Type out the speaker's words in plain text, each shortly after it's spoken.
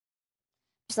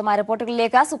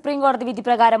റിപ്പോർട്ടുകളിലേക്ക് supreme കോടതി വിധി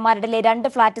പ്രകാരം മരടിലെ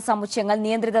 2 ഫ്ളാറ്റ് സമുച്ചയങ്ങൾ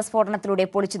നിയന്ത്രിത സ്ഫോടനത്തിലൂടെ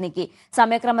പൊളിച്ചു നീക്കി.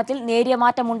 സമയക്രമത്തിൽ നേരിയ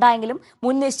മാറ്റമുണ്ടായെങ്കിലും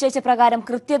മുൻ നിശ്ചയിച്ച പ്രകാരം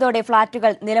കൃത്യതയോടെ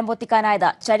ഫ്ളാറ്റുകൾ നിലംപൊത്തിക്കാനായത്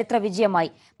ചരിത്ര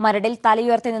വിജയമായി. മരടിൽ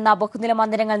തലയുയർത്തി നിന്ന ബഹുനില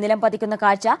മന്ദിരങ്ങൾ നിലംപതിക്കുന്ന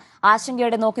കാഴ്ച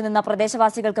ആശങ്കയോടെ നോക്കി നിന്ന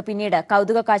പ്രദേശവാസികൾക്ക് പിന്നീട്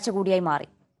കൌതുക കാഴ്ച കൂടിയായി മാറി.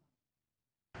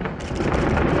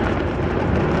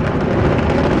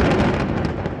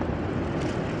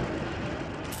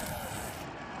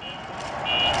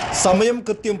 സമയം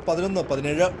കൃത്യം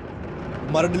 11:17.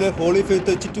 മരടിലെ ഹോളി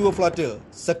ഫെയ്ത്ത് ചിറ്റുവ ഫ്ളാറ്റ്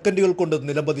സെക്കൻഡുകൾ കൊണ്ട്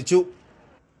നിലംപതിച്ചു.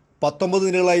 19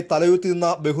 നിലകളായി തലയുയർത്തി നിന്ന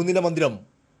ബഹുനില മന്ദിരം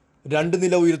 2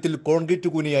 നില ഉയരത്തിൽ കോൺക്രീറ്റ്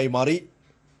കൂനയായി മാറി.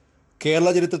 കേരള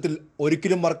ചരിത്രത്തിൽ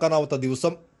ഒരിക്കലും മറക്കാനാവാത്ത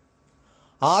ദിവസം.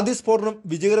 ആദ്യ സ്ഫോടനം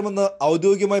വിജയകരമെന്ന്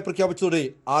ഔദ്യോഗികമായി പ്രഖ്യാപിച്ചതോടെ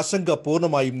ആശങ്ക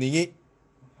പൂർണ്ണമായും നീങ്ങി.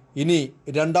 ഇനി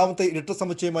രണ്ടാമത്തെ ഇരട്ട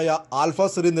സമുച്ചയമായ ആൽഫ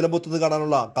സെറി നിലംപൊത്തുന്നത്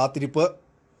കാണാനുള്ള കാത്തിരിപ്പ്.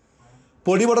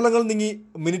 പൊടിപടലങ്ങൾ നീങ്ങി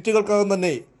മിനിറ്റുകൾക്കകം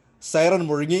തന്നെ സൈറൺ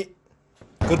മുഴങ്ങി.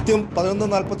 കൃത്യം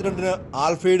 11:42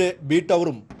 ആൽഫയുടെ ബി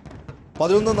ടവറും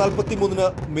 11:43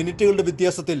 മിനിറ്റുകളുടെ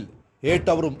വ്യത്യാസത്തിൽ എ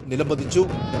ടവറും നിലംപതിച്ചു.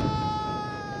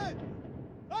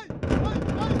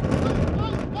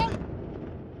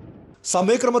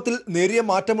 സമയക്രമത്തിൽ നേരിയ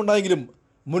മാറ്റമുണ്ടായെങ്കിലും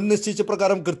മുൻ നിശ്ചയിച്ച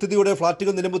പ്രകാരം കൃത്യതയോടെ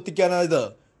ഫ്ളാറ്റുകൾ നിലംപൊത്തിക്കാനായത്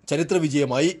ചരിത്ര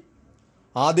വിജയമായി.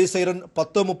 ആദ്യ സൈറൺ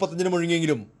 10:35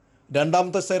 മുഴങ്ങിയെങ്കിലും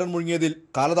രണ്ടാമത്തെ സൈറൺ മുഴങ്ങിയതിൽ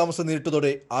കാലതാമസം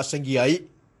നേരിട്ടതോടെ ആശങ്കയായി.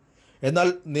 എന്നാൽ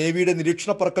നേവിയുടെ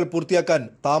നിരീക്ഷണ പറക്കൽ പൂർത്തിയാക്കാൻ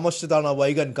താമസിച്ചതാണ്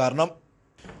വൈകാൻ കാരണം.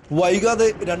 വൈകാതെ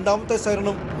രണ്ടാമത്തെ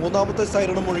സൈറണും മൂന്നാമത്തെ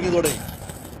സൈറണും മുഴങ്ങിയതോടെ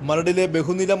മരടിലെ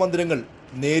ബഹുനില മന്ദിരങ്ങൾ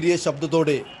നേരിയ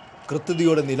ശബ്ദത്തോടെ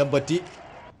കൃത്യതയോടെ നിലംപറ്റി.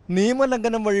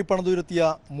 നിയമലംഘനം വഴി പണിതുയർത്തിയ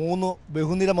 3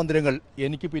 ബഹുനില മന്ദിരങ്ങൾ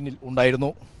എനിക്ക് പിന്നിൽ ഉണ്ടായിരുന്നു.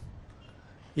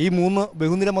 ഈ 3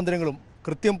 ബഹുനില മന്ദിരങ്ങളും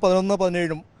കൃത്യം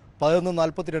 11:17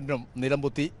 11:42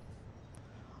 നിലംപൊത്തി.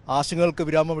 ആശങ്കകൾക്ക്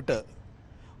വിരാമമിട്ട്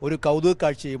ഒരു കൗതുക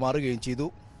കാഴ്ചയായി മാറുകയും ചെയ്തു.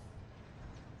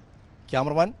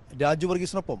 Cameraman Raju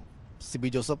വർഗീസിനൊപ്പം Sibi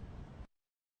Joseph.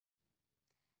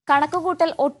 കണക്കുകൂട്ടൽ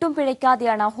ഒട്ടും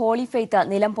പിഴയ്ക്കാതെയാണ് ഹോളി ഫെയ്ത്ത്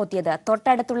നിലംപൊത്തിയത്.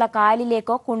 തൊട്ടടുത്തുള്ള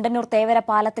കായലിലേക്കോ കുണ്ടന്നൂർ തേവര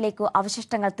പാലത്തിലേക്കോ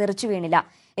അവശിഷ്ടങ്ങൾ തെറിച്ചു വീണില്ല.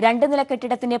 2 നില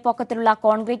കെട്ടിടത്തിന്റെ പൊക്കത്തിലുള്ള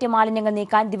കോൺക്രീറ്റ് മാലിന്യങ്ങൾ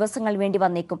നീക്കാൻ ദിവസങ്ങൾ വേണ്ടി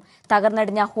വന്നേക്കും.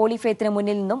 തകർന്നടിഞ്ഞ ഹോളി ഫെയ്ത്തിന്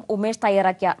മുന്നിൽ നിന്നും ഉമേഷ്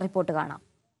തയ്യാറാക്കിയ റിപ്പോർട്ട് കാണാം.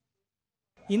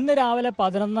 ഇന്ന് രാവിലെ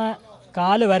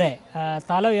 11:15 വരെ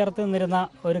തല ഉയർത്തി നിന്നിരുന്ന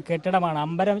ഒരു കെട്ടിടമാണ്,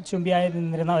 അമ്പരം ചുംബിയായി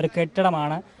നിന്നിരുന്ന ഒരു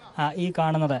കെട്ടിടമാണ് ഈ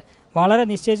കാണുന്നത്. വളരെ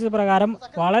നിശ്ചയിച്ചത് പ്രകാരം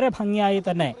വളരെ ഭംഗിയായി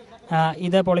തന്നെ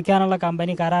ഇത് പൊളിക്കാനുള്ള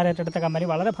കമ്പനി, കരാർ ഏറ്റെടുത്ത കമ്പനി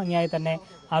വളരെ ഭംഗിയായി തന്നെ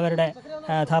അവരുടെ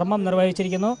ധർമ്മം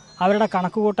നിർവഹിച്ചിരിക്കുന്നു. അവരുടെ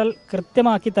കണക്കുകൂട്ടൽ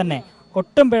കൃത്യമാക്കി തന്നെ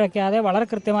ഒട്ടും പിഴയ്ക്കാതെ വളരെ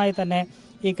കൃത്യമായി തന്നെ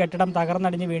ഈ കെട്ടിടം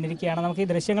തകർന്നടിഞ്ഞ് വീണിരിക്കുകയാണ്. നമുക്ക് ഈ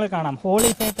ദൃശ്യങ്ങൾ കാണാം.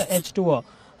 ഹോളി ഫെയ്ത്ത് H2O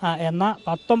എന്ന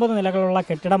 19 നിലകളുള്ള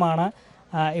കെട്ടിടമാണ്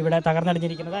ഇവിടെ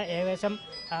തകർന്നടിഞ്ഞിരിക്കുന്നത്. ഏകദേശം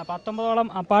 19ഓളം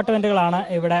അപ്പാർട്ട്മെൻറ്റുകളാണ്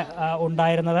ഇവിടെ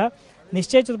ഉണ്ടായിരുന്നത്.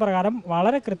 നിശ്ചയിച്ചത് പ്രകാരം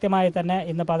വളരെ കൃത്യമായി തന്നെ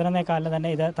ഇന്ന് 11:15 തന്നെ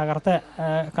ഇത് തകർത്ത്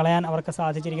കളയാൻ അവർക്ക്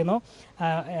സാധിച്ചിരിക്കുന്നു.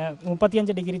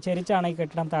 35 ഡിഗ്രി ചെരിച്ചാണ് ഈ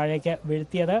കെട്ടിടം താഴേക്ക്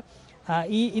വീഴ്ത്തിയത്.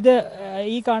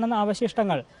 ഈ കാണുന്ന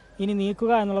അവശിഷ്ടങ്ങൾ ഇനി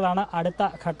നീക്കുക എന്നുള്ളതാണ് അടുത്ത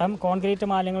ഘട്ടം. കോൺക്രീറ്റ്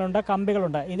മാലിന്യങ്ങളുണ്ട്,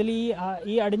 കമ്പികളുണ്ട്. ഇതിൽ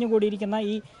ഈ അടിഞ്ഞുകൂടിയിരിക്കുന്ന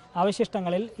ഈ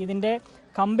അവശിഷ്ടങ്ങളിൽ ഇതിൻ്റെ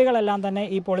കമ്പികളെല്ലാം തന്നെ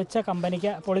ഈ പൊളിച്ച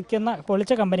കമ്പനിക്ക്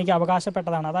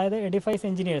അവകാശപ്പെട്ടതാണ്. അതായത് എഡിഫൈസ്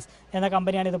എഞ്ചിനീയേഴ്സ് എന്ന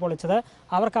കമ്പനിയാണ് ഇത് പൊളിച്ചത്.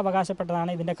 അവർക്ക് അവകാശപ്പെട്ടതാണ്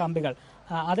ഇതിൻ്റെ കമ്പികൾ.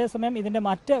 അതേസമയം ഇതിൻ്റെ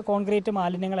മറ്റ് കോൺക്രീറ്റ്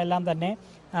മാലിന്യങ്ങളെല്ലാം തന്നെ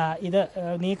ഇത്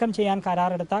നീക്കം ചെയ്യാൻ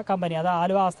കരാറെടുത്ത കമ്പനി, അത്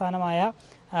ആലുവ ആസ്ഥാനമായ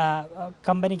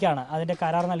കമ്പനിക്കാണ് അതിൻ്റെ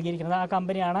കരാർ നൽകിയിരിക്കുന്നത്. ആ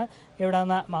കമ്പനിയാണ് ഇവിടെ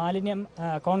നിന്ന്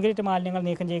കോൺക്രീറ്റ് മാലിന്യങ്ങൾ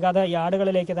നീക്കം ചെയ്യുക. അത്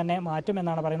യാർഡുകളിലേക്ക് തന്നെ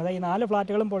മാറ്റുമെന്നാണ് പറയുന്നത്. ഈ 4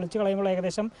 ഫ്ളാറ്റുകളും പൊളിച്ചു കളയുമ്പോൾ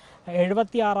ഏകദേശം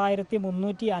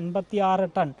 76,356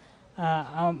 ടൺ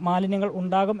മാലിന്യങ്ങൾ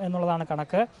ഉണ്ടാകും എന്നുള്ളതാണ്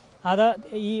കണക്ക്. അത്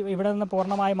ഇവിടെ നിന്ന്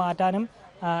പൂർണ്ണമായി മാറ്റാനും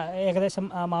ഏകദേശം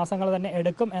മാസങ്ങൾ തന്നെ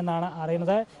എടുക്കും എന്നാണ്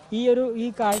അറിയുന്നത്. ഈ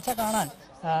കാഴ്ച കാണാൻ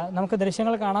നമുക്ക്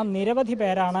ദൃശ്യങ്ങൾ കാണാം. നിരവധി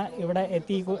പേരാണ് ഇവിടെ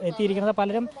എത്തിയിരിക്കുന്നത്.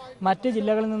 പലരും മറ്റ്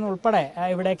ജില്ലകളിൽ നിന്നുൾപ്പെടെ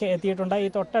ഇവിടേക്ക് എത്തിയിട്ടുണ്ട്. ഈ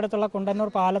തൊട്ടടുത്തുള്ള കുണ്ടന്നൂർ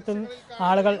പാലത്തിൽ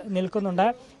ആളുകൾ നിൽക്കുന്നുണ്ട്.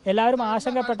 എല്ലാവരും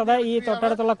ആശങ്കപ്പെട്ടത് ഈ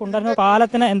തൊട്ടടുത്തുള്ള കുണ്ടന്നൂർ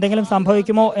പാലത്തിന് എന്തെങ്കിലും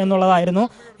സംഭവിക്കുമോ എന്നുള്ളതായിരുന്നു.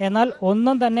 എന്നാൽ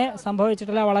ഒന്നും തന്നെ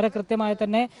സംഭവിച്ചിട്ടില്ല. വളരെ കൃത്യമായി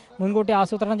തന്നെ മുൻകൂട്ടി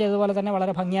ആസൂത്രണം ചെയ്തതുപോലെ തന്നെ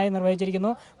വളരെ ഭംഗിയായി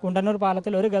നിർവഹിച്ചിരിക്കുന്നു. കുണ്ടന്നൂർ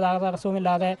പാലത്തിൽ ഒരു ഗതാഗത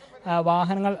തടസ്സവുമില്ലാതെ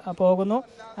വാഹനങ്ങൾ പോകുന്നു.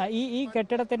 ഈ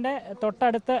കെട്ടിടത്തിൻ്റെ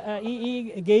തൊട്ടടുത്ത് ഈ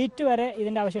ഗേറ്റ് വരെ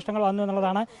ഇതിൻ്റെ അവശിഷ്ടങ്ങൾ വന്നു എന്നുള്ളതാണ്.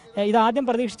 ഇതാദ്യം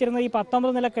പ്രതീക്ഷിച്ചിരുന്നത് ഈ 19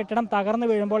 നില കെട്ടിടം തകർന്നു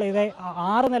വീഴുമ്പോൾ ഇത്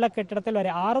 6 നില കെട്ടിടത്തിൽ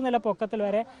വരെ, 6 നില പൊക്കത്തിൽ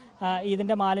വരെ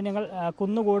ഇതിൻ്റെ മാലിന്യങ്ങൾ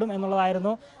കുന്നുകൂടും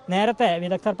എന്നുള്ളതായിരുന്നു നേരത്തെ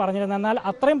വിദഗ്ധർ പറഞ്ഞിരുന്നത്. എന്നാൽ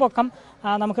അത്രയും പൊക്കം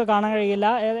നമുക്ക് കാണാൻ കഴിയില്ല.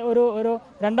 ഒരു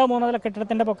 2-3 നില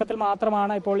കെട്ടിടത്തിൻ്റെ പൊക്കത്തിൽ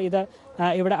മാത്രമാണ് ഇപ്പോൾ ഇത്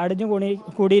ഇവിടെ അടിഞ്ഞു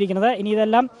കൂടിയിരിക്കുന്നത്. ഇനി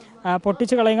ഇതെല്ലാം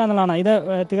പൊട്ടിച്ചു കളയുക എന്നുള്ളതാണ്. ഇത്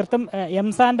തീർത്തും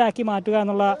എംസാൻഡ് ആക്കി മാറ്റുക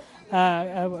എന്നുള്ള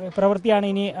പ്രവൃത്തിയാണ്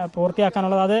ഇനി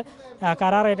പൂർത്തിയാക്കാനുള്ളത്. അത്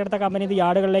കരാർ ഏറ്റെടുത്ത കമ്പനി ഇത്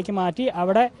യാർഡുകളിലേക്ക് മാറ്റി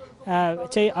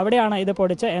അവിടെയാണ് ഇത്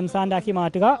പൊടിച്ച് എംസാൻഡാക്കി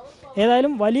മാറ്റുക.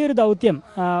 ഏതായാലും വലിയൊരു ദൗത്യം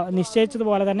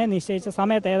നിശ്ചയിച്ചതുപോലെ തന്നെ നിശ്ചയിച്ച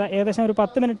സമയത്ത് ഏകദേശം ഒരു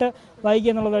 10 മിനിറ്റ് വൈകി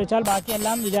എന്നുള്ളത് ഒഴിച്ചാൽ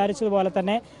ബാക്കിയെല്ലാം വിചാരിച്ചതുപോലെ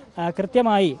തന്നെ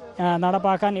കൃത്യമായി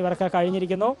നടപ്പാക്കാൻ ഇവർക്ക്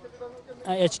കഴിഞ്ഞിരിക്കുന്നു.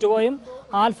 H2Oയും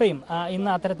ആൽഫയും ഇന്ന്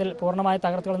അത്തരത്തിൽ പൂർണ്ണമായി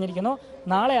തകർത്ത് കളഞ്ഞിരിക്കുന്നു.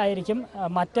 നാളെ ആയിരിക്കും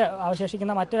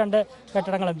അവശേഷിക്കുന്ന മറ്റ് 2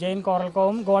 കെട്ടിടങ്ങളും ജെയിൻ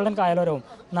കോറൽക്കോവും ഗോൾഡൻ കായലോരവും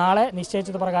നാളെ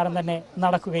നിശ്ചയിച്ചത് പ്രകാരം തന്നെ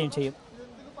നടക്കുകയും ചെയ്യും.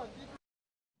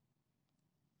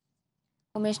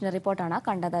 ഉമേഷിന്റെ റിപ്പോർട്ടാണ്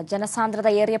കണ്ടത്. ജനസാന്ദ്രത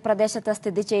ഏറിയ പ്രദേശത്ത്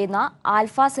സ്ഥിതി ചെയ്യുന്ന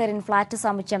ആൽഫ സെറിൻ ഫ്ളാറ്റ്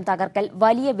സമുച്ചയം തകർക്കൽ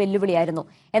വലിയ വെല്ലുവിളിയായിരുന്നു.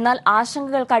 എന്നാൽ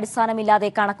ആശങ്കകൾക്ക് അടിസ്ഥാനമില്ലാതെ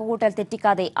കണക്കുകൂട്ടൽ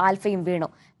തെറ്റിക്കാതെ ആൽഫയും വീണു.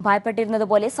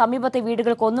 ഭയപ്പെട്ടിരുന്നതുപോലെ സമീപത്തെ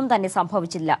വീടുകൾക്കൊന്നും തന്നെ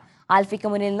സംഭവിച്ചില്ല. ആൽഫയ്ക്ക്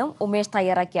മുന്നിൽ നിന്നും ഉമേഷ്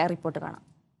തയ്യാറാക്കിയ റിപ്പോർട്ട് കാണാം.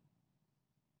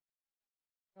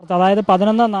 അതായത്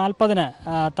 11:40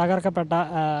 തകർക്കപ്പെട്ട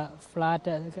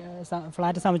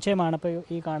ഫ്ളാറ്റ് സമുച്ചയമാണ് ഇപ്പോൾ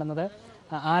ഈ കാണുന്നത്.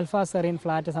 ആൽഫ സെറിൻ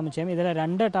ഫ്ളാറ്റ് സമുച്ചയം. ഇതിൽ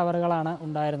 2 ടവറുകളാണ്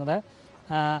ഉണ്ടായിരുന്നത്.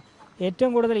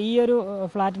 ഏറ്റവും കൂടുതൽ ഈ ഒരു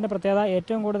ഫ്ളാറ്റിൻ്റെ പ്രത്യേകത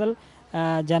ഏറ്റവും കൂടുതൽ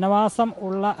ജനവാസം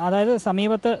ഉള്ള, അതായത്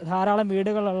സമീപത്ത് ധാരാളം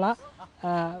വീടുകളുള്ള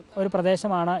ഒരു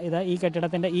പ്രദേശമാണ് ഇത്. ഈ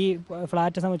കെട്ടിടത്തിൻ്റെ ഈ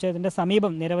ഫ്ളാറ്റ് സമുച്ചയത്തിൻ്റെ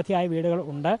സമീപം നിരവധിയായ വീടുകൾ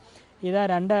ഉണ്ട്. ഇത്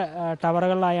 2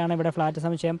 ടവറുകളിലായാണ് ഇവിടെ ഫ്ളാറ്റ്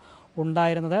സമുച്ചയം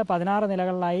ഉണ്ടായിരുന്നത്. 16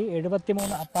 നിലകളിലായി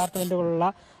 73 അപ്പാർട്ട്മെൻറ്റുകളുള്ള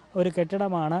ഒരു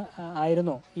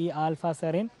ആയിരുന്നു ഈ ആൽഫ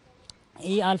സെറിൻ.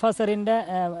 ഈ ആൽഫ സെറിൻ്റെ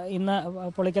ഇന്ന്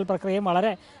പൊളിക്കൽ പ്രക്രിയയും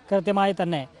വളരെ കൃത്യമായി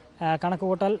തന്നെ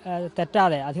കണക്കുകൂട്ടൽ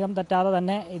അധികം തെറ്റാതെ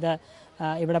തന്നെ ഇത്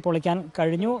ഇവിടെ പൊളിക്കാൻ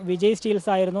കഴിഞ്ഞു. വിജയ്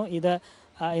സ്റ്റീൽസ് ആയിരുന്നു ഇത്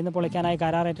ഇന്ന് പൊളിക്കാനായി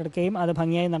കരാർ ഏറ്റെടുക്കുകയും അത്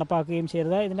ഭംഗിയായി നടപ്പാക്കുകയും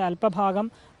ചെയ്തത്. ഇതിൻ്റെ അല്പഭാഗം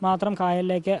മാത്രം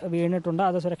കായലിലേക്ക് വീണിട്ടുണ്ട്.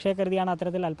 അത് സുരക്ഷയെ കരുതിയാണ്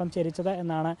അത്തരത്തിൽ അല്പം ചെരിച്ചത്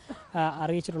എന്നാണ്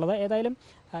അറിയിച്ചിട്ടുള്ളത്. ഏതായാലും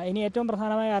ഇനി ഏറ്റവും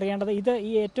പ്രധാനമായി അറിയേണ്ടത്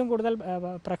ഈ ഏറ്റവും കൂടുതൽ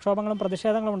പ്രക്ഷോഭങ്ങളും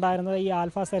പ്രതിഷേധങ്ങളും ഉണ്ടായിരുന്നത് ഈ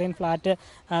ആൽഫ സെറിൻ ഫ്ളാറ്റ്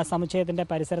സമുച്ചയത്തിൻ്റെ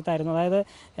പരിസരത്തായിരുന്നു. അതായത്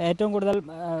ഏറ്റവും കൂടുതൽ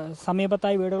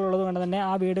സമീപത്തായി വീടുകളുള്ളത് കൊണ്ട് തന്നെ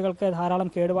ആ വീടുകൾക്ക് ധാരാളം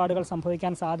കേടുപാടുകൾ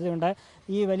സംഭവിക്കാൻ സാധ്യതയുണ്ട്.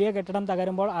 ഈ വലിയ കെട്ടിടം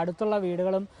തകരുമ്പോൾ അടുത്തുള്ള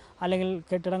വീടുകളും അല്ലെങ്കിൽ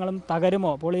കെട്ടിടങ്ങളും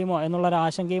തകരുമോ പൊളിയുമോ എന്നുള്ളൊരു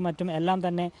ആശങ്കയും മറ്റും എല്ലാം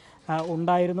തന്നെ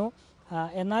ഉണ്ടായിരുന്നു.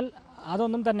 എന്നാൽ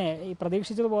അതൊന്നും തന്നെ ഈ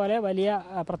പ്രതീക്ഷിച്ചതുപോലെ വലിയ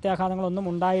പ്രത്യാഘാതങ്ങളൊന്നും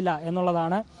ഉണ്ടായില്ല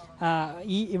എന്നുള്ളതാണ്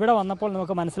ഇവിടെ വന്നപ്പോൾ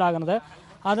നമുക്ക് മനസ്സിലാകുന്നത്.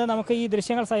 അത് നമുക്ക് ഈ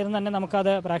ദൃശ്യങ്ങൾ സഹിതം തന്നെ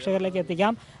നമുക്കത് പ്രേക്ഷകരിലേക്ക്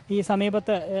എത്തിക്കാം. ഈ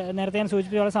സമീപത്ത് നേരത്തെ ഞാൻ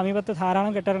സൂചിപ്പിച്ച സമീപത്ത്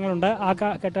ധാരാളം കെട്ടിടങ്ങളുണ്ട്. ആ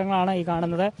കെട്ടിടങ്ങളാണ് ഈ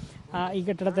കാണുന്നത്. ഈ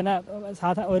കെട്ടിടത്തിന്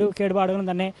ഒരു കേടുപാടുകളും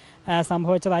തന്നെ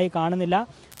സംഭവിച്ചതായി കാണുന്നില്ല.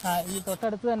 ഈ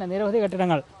തൊട്ടടുത്ത് തന്നെ നിരവധി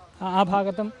കെട്ടിടങ്ങൾ, ആ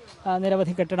ഭാഗത്തും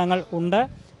നിരവധി കെട്ടിടങ്ങൾ ഉണ്ട്.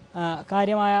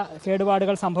 കാര്യമായ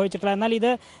കേടുപാടുകൾ സംഭവിച്ചിട്ടില്ല. എന്നാൽ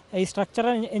ഇത് ഈ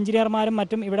സ്ട്രക്ചറൽ എഞ്ചിനീയർമാരും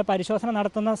മറ്റും ഇവിടെ പരിശോധന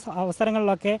നടത്തുന്ന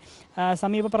അവസരങ്ങളിലൊക്കെ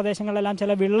സമീപ പ്രദേശങ്ങളിലെല്ലാം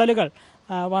ചില വിള്ളലുകൾ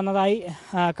വന്നതായി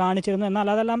കാണിച്ചിരുന്നു. എന്നാൽ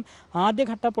അതെല്ലാം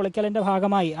ആദ്യഘട്ട പൊളിക്കലിൻ്റെ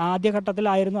ഭാഗമായി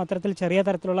ആദ്യഘട്ടത്തിലായിരുന്നു അത്തരത്തിൽ ചെറിയ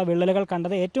തരത്തിലുള്ള വിള്ളലുകൾ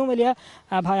കണ്ടത്. ഏറ്റവും വലിയ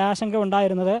ഭയാശങ്ക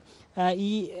ഉണ്ടായിരുന്നത്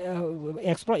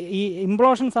ഈ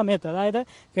ഇംപ്ലോഷൻ സമയത്ത്, അതായത്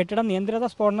കെട്ടിടം നിയന്ത്രിത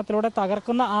സ്ഫോടനത്തിലൂടെ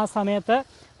തകർക്കുന്ന ആ സമയത്ത്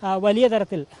വലിയ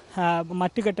തരത്തിൽ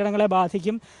മറ്റു കെട്ടിടങ്ങളെ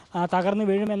ബാധിക്കും, തകർന്നു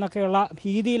വീഴുമെന്നൊക്കെയുള്ള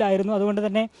ഭീതിയിലായിരുന്നു. അതുകൊണ്ട്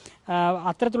തന്നെ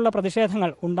അത്തരത്തിലുള്ള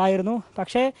പ്രതിഷേധങ്ങൾ ഉണ്ടായിരുന്നു.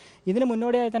 പക്ഷേ ഇതിന്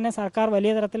മുന്നോടിയായി തന്നെ സർക്കാർ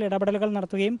വലിയ തരത്തിൽ ഇടപെടലുകൾ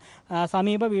നടത്തുകയും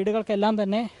സമീപ വീടുകൾക്കെല്ലാം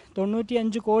തന്നെ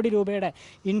 95 കോടി രൂപയുടെ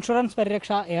ഇൻഷുറൻസ്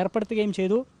പരിരക്ഷ ഏർപ്പെടുത്തുകയും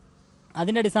ചെയ്തു.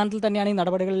 അതിൻ്റെ അടിസ്ഥാനത്തിൽ തന്നെയാണ് ഈ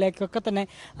നടപടികളിലേക്കൊക്കെ തന്നെ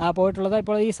പോയിട്ടുള്ളത്.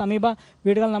 ഇപ്പോൾ ഈ സമീപ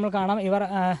വീടുകൾ നമ്മൾ കാണാം. ഇവർ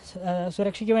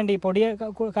സുരക്ഷയ്ക്ക് വേണ്ടി പൊടിയെ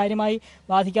കാര്യമായി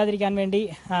ബാധിക്കാതിരിക്കാൻ വേണ്ടി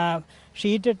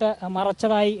ഷീറ്റിട്ട്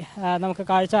മറച്ചതായി നമുക്ക്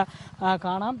കാഴ്ച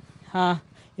കാണാം.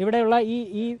 ഇവിടെയുള്ള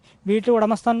ഈ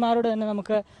വീട്ടുടമസ്ഥന്മാരോട് തന്നെ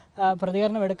നമുക്ക്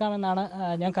പ്രതികരണം എടുക്കാമെന്നാണ്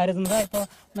ഞാൻ കരുതുന്നത്. ഇപ്പോൾ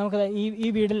നമുക്ക് ഈ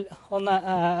വീടിൽ ഒന്ന്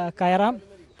കയറാം.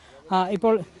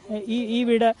 ഇപ്പോൾ ഈ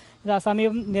വീട്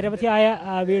സമീപം നിരവധിയായ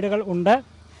വീടുകൾ ഉണ്ട്.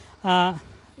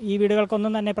 ഈ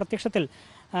വീടുകൾക്കൊന്നും തന്നെ പ്രത്യക്ഷത്തിൽ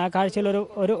കാഴ്ചയിൽ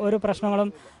ഒരു പ്രശ്നങ്ങളും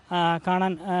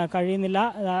കാണാൻ കഴിയുന്നില്ല.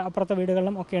 അപ്പുറത്തെ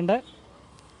വീടുകളിലും ഒക്കെയുണ്ട്.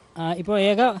 ഇപ്പോൾ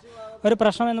ഒരു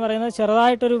പ്രശ്നം എന്ന് പറയുന്നത്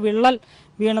ചെറുതായിട്ടൊരു വിള്ളൽ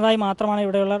വീണതായി മാത്രമാണ്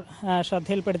ഇവിടെയുള്ള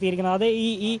ശ്രദ്ധയിൽപ്പെടുത്തിയിരിക്കുന്നത്. അത്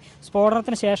ഈ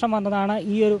സ്ഫോടനത്തിന് ശേഷം വന്നതാണ്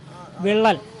ഈ ഒരു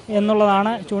വിള്ളൽ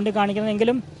എന്നുള്ളതാണ്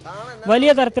ചൂണ്ടിക്കാണിക്കുന്നതെങ്കിലും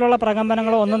വലിയ തരത്തിലുള്ള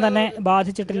പ്രകമ്പനങ്ങളോ ഒന്നും തന്നെ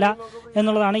ബാധിച്ചിട്ടില്ല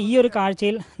എന്നുള്ളതാണ് ഈ ഒരു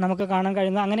കാഴ്ചയിൽ നമുക്ക് കാണാൻ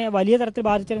കഴിയുന്നത്. അങ്ങനെ വലിയ തരത്തിൽ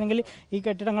ബാധിച്ചിരുന്നെങ്കിൽ ഈ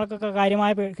കെട്ടിടങ്ങൾക്കൊക്കെ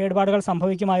കാര്യമായ കേടുപാടുകൾ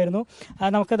സംഭവിക്കുമായിരുന്നു.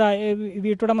 നമുക്ക്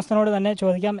വീട്ടുടമസ്ഥനോട് തന്നെ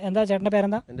ചോദിക്കാം. എന്താ ചേട്ടൻ്റെ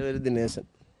പേരെന്താ? എൻ്റെ പേര് ദിനേശൻ.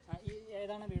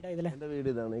 ഏതാണ് വീട്? എൻ്റെ വീട്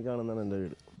ഇതാണ്, ഈ കാണുന്നതാണ് എൻ്റെ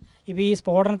വീട്. ഇപ്പോൾ ഈ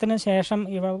സ്ഫോടനത്തിന് ശേഷം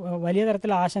വലിയ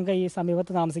തരത്തിൽ ആശങ്ക ഈ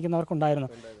സമീപത്ത് താമസിക്കുന്നവർക്കുണ്ടായിരുന്നു.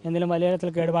 എന്തെങ്കിലും വലിയ തരത്തിൽ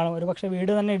കേടുപാടും ഒരുപക്ഷെ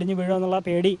വീട് തന്നെ ഇടിഞ്ഞു വീഴുമെന്നുള്ള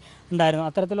പേടി ഉണ്ടായിരുന്നു.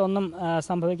 അത്തരത്തിലൊന്നും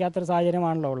സംഭവിക്കാത്തൊരു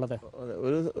സാഹചര്യമാണല്ലോ ഉള്ളത്.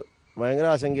 ഒരു ഭയങ്കര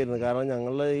ആശങ്കയായിരുന്നു. കാരണം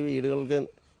ഞങ്ങളുടെ ഈ വീടുകൾക്ക്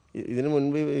ഇതിന്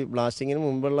മുൻപ് ഈ ബ്ലാസ്റ്റിങ്ങിന്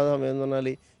മുമ്പുള്ള സമയം എന്ന് പറഞ്ഞാൽ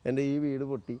എൻ്റെ ഈ വീട്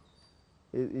പൊട്ടി,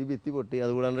 ഈ ഭിത്തി പൊട്ടി,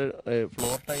 അതുകൂടാണ്ട്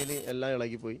ഫ്ലോർ ടൈല് എല്ലാം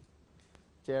ഇളകിപ്പോയി.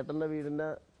 ചേട്ടൻ്റെ വീടിൻ്റെ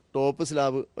ടോപ്പ്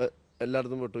സ്ലാബ്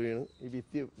എല്ലായിടത്തും പൊട്ടി വീണ്, ഈ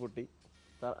ഭിത്തി പൊട്ടി.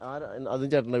 അതും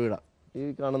ചേട്ടൻ്റെ വീടാണ്, ഈ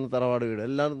കാണുന്ന തറവാട് വീട്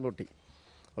എല്ലാം പൊട്ടി.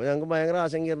 അപ്പോൾ ഞങ്ങൾക്ക് ഭയങ്കര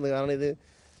ആശങ്കയായിരുന്നു. കാരണം ഇത്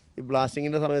ഈ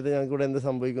ബ്ലാസ്റ്റിങ്ങിൻ്റെ സമയത്ത് ഞങ്ങൾക്ക് ഇവിടെ എന്ത്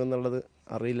സംഭവിക്കും എന്നുള്ളത്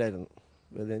അറിയില്ലായിരുന്നു.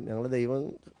 ഞങ്ങൾ ദൈവം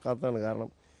കാത്താണ്. കാരണം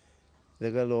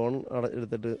ഇതൊക്കെ ലോൺ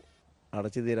എടുത്തിട്ട്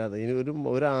അടച്ചു തീരാതെ ഇനി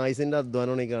ഒരു ആയുസിൻ്റെ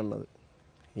അധ്വാനമാണ് ഈ കാണുന്നത്.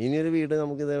 ഇനിയൊരു വീട്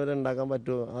നമുക്ക് ഇതേവരെ ഉണ്ടാക്കാൻ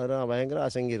പറ്റുമോ, അതൊരു ഭയങ്കര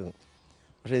ആശങ്കയായിരുന്നു.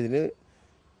 പക്ഷേ ഇതിന്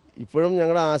ഇപ്പോഴും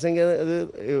ഞങ്ങളുടെ ആശങ്ക ഇത്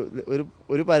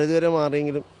ഒരു പരിധിവരെ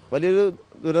മാറിയെങ്കിലും വലിയൊരു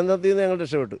ദുരന്തത്തിൽ നിന്ന് ഞങ്ങൾ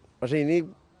രക്ഷപ്പെട്ടു. പക്ഷേ ഇനി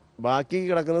ബാക്കി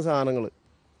കിടക്കുന്ന സാധനങ്ങൾ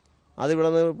അതിവിടെ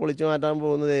നിന്ന് പൊളിച്ചു മാറ്റാൻ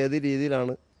പോകുന്നത് ഏത്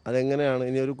രീതിയിലാണ്, അതെങ്ങനെയാണ്,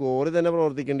 ഇനി ഒരു കോറി തന്നെ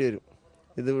പ്രവർത്തിക്കേണ്ടി വരും,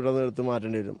 ഇത് ഇവിടെ നിന്ന് എടുത്ത്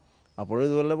മാറ്റേണ്ടി വരും. അപ്പോഴും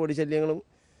ഇതുപോലുള്ള പൊടിശല്യങ്ങളും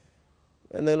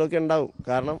എന്തെങ്കിലുമൊക്കെ ഉണ്ടാവും.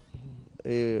 കാരണം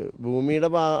ഈ ഭൂമിയുടെ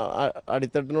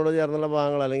അടിത്തട്ടിനോട് ചേർന്നുള്ള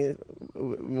ഭാഗങ്ങൾ അല്ലെങ്കിൽ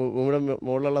ഭൂമിയുടെ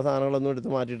മുകളിലുള്ള സാധനങ്ങളൊന്നും എടുത്ത്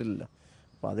മാറ്റിയിട്ടില്ല.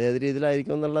 അപ്പോൾ അത് ഏത്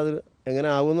രീതിയിലായിരിക്കും എന്നുള്ളത് എങ്ങനെ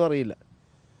ആകുമെന്നും അറിയില്ല.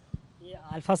 ഈ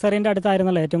ആൽഫാസറിൻ്റെ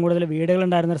അടുത്തായിരുന്നല്ലോ ഏറ്റവും കൂടുതൽ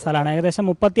വീടുകളുണ്ടായിരുന്ന ഒരു സ്ഥലമാണ്. ഏകദേശം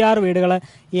 36 വീടുകൾ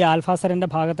ഈ ആൽഫാസറിൻ്റെ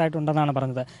ഭാഗത്തായിട്ടുണ്ടെന്നാണ്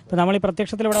പറഞ്ഞത്. ഇപ്പോൾ നമ്മൾ ഈ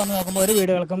പ്രത്യക്ഷത്തിൽ ഇവിടെ വന്ന് നോക്കുമ്പോൾ ഒരു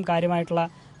വീടുകൾക്കും കാര്യമായിട്ടുള്ള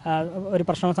ഒരു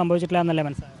പ്രശ്നം സംഭവിച്ചിട്ടില്ല എന്നല്ലേ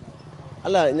മനസ്സിലായത്?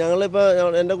 അല്ല, ഞങ്ങളിപ്പോൾ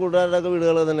എൻ്റെ കൂട്ടുകാരുടെയൊക്കെ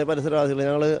വീടുകൾ തന്നെ പരിസരവാസികൾ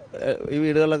ഞങ്ങൾ ഈ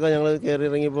വീടുകളിലൊക്കെ ഞങ്ങൾ കയറി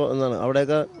ഇറങ്ങിയപ്പോൾ എന്നാണ്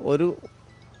അവിടെയൊക്കെ ഒരു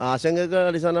ആശങ്കയ്ക്ക്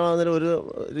അടിസ്ഥാനമാകുന്നതിൽ ഒരു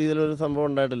രീതിയിലൊരു സംഭവം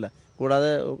ഉണ്ടായിട്ടില്ല.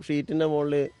 കൂടാതെ ഷീറ്റിൻ്റെ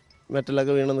മുകളിൽ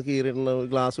മെറ്റലൊക്കെ വീണെന്ന് കീറിയിട്ടുള്ള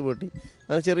ഗ്ലാസ് പൊട്ടി,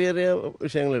 അങ്ങനെ ചെറിയ ചെറിയ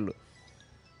വിഷയങ്ങളേ ഉള്ളൂ.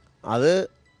 അത്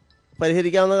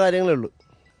പരിഹരിക്കാവുന്ന കാര്യങ്ങളേ ഉള്ളൂ.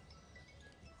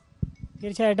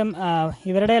 തീർച്ചയായിട്ടും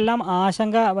ഇവരുടെ എല്ലാം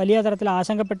ആശങ്ക വലിയ തരത്തിൽ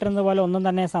ആശങ്കപ്പെട്ടിരുന്നത് പോലെ ഒന്നും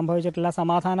തന്നെ സംഭവിച്ചിട്ടില്ല.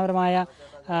 സമാധാനപരമായ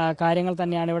കാര്യങ്ങൾ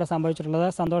തന്നെയാണ് ഇവിടെ സംഭവിച്ചിട്ടുള്ളത്.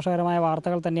 സന്തോഷകരമായ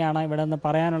വാർത്തകൾ തന്നെയാണ് ഇവിടെ നിന്ന്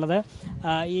പറയാനുള്ളത്.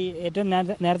 ഈ ഏറ്റവും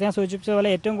നേരത്തെ ഞാൻ സൂചിപ്പിച്ചതുപോലെ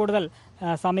ഏറ്റവും കൂടുതൽ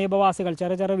സമീപവാസികൾ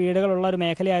ചെറിയ ചെറിയ വീടുകളുള്ള ഒരു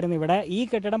മേഖലയായിരുന്നു ഇവിടെ. ഈ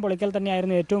കെട്ടിടം പൊളിക്കൽ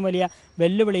തന്നെയായിരുന്നു ഏറ്റവും വലിയ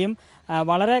വെല്ലുവിളിയും.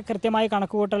 വളരെ കൃത്യമായി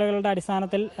കണക്കുകൂട്ടലുകളുടെ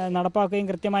അടിസ്ഥാനത്തിൽ നടപ്പാക്കുകയും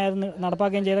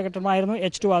ചെയ്ത കെട്ടിടമായിരുന്നു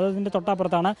H2O. അതിൻ്റെ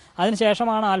തൊട്ടപ്പുറത്താണ്.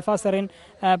 അതിനുശേഷമാണ് ആൽഫാസെറിൻ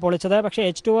പൊളിച്ചത്. പക്ഷേ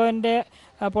H2Oൻ്റെ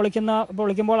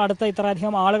പൊളിക്കുമ്പോൾ അടുത്ത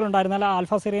ഇത്രയധികം ആളുകളുണ്ടായിരുന്നാൽ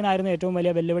ആൽഫാസെറിൻ ആയിരുന്നു ഏറ്റവും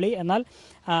വലിയ വെല്ലുവിളി. എന്നാൽ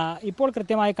ഇപ്പോൾ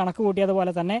കൃത്യമായി കണക്ക്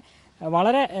കൂട്ടിയതുപോലെ തന്നെ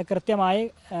വളരെ കൃത്യമായി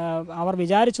അവർ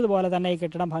വിചാരിച്ചതുപോലെ തന്നെ ഈ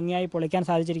കെട്ടിടം ഭംഗിയായി പൊളിക്കാൻ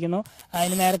സാധിച്ചിരിക്കുന്നു.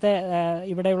 ഇനി നേരത്തെ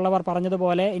ഇവിടെയുള്ളവർ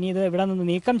പറഞ്ഞതുപോലെ ഇനി ഇത് ഇവിടെ നിന്ന്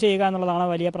നീക്കം ചെയ്യുക എന്നുള്ളതാണ്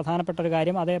വലിയ പ്രധാനപ്പെട്ട ഒരു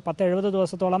കാര്യം. അത് 10-70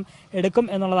 ദിവസത്തോളം എടുക്കും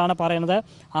എന്നുള്ളതാണ് പറയുന്നത്.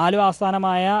 ആലുവ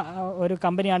ആസ്ഥാനമായ ഒരു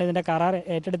കമ്പനിയാണ് ഇതിൻ്റെ കരാർ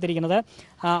ഏറ്റെടുത്തിരിക്കുന്നത്.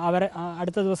 അവർ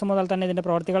അടുത്ത ദിവസം മുതൽ തന്നെ ഇതിൻ്റെ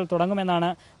പ്രവൃത്തികൾ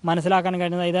തുടങ്ങുമെന്നാണ് മനസ്സിലാക്കാൻ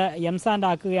കഴിയുന്നത്. ഇത് എംസാൻഡ്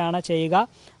ആക്കുകയാണ് ചെയ്യുക.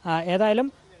 ഏതായാലും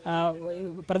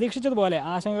പ്രതീക്ഷിച്ചതുപോലെ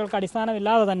ആശങ്കകൾക്ക്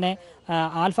അടിസ്ഥാനമില്ലാതെ തന്നെ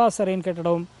ആൽഫാസെറിൻ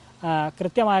കെട്ടിടവും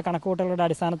കൃത്യമായ കണക്കുകൂട്ടലുകളുടെ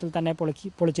അടിസ്ഥാനത്തിൽ തന്നെ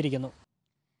പൊളിച്ചിരിക്കുന്നു.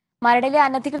 മരടിലെ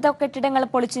അനധികൃത കെട്ടിടങ്ങൾ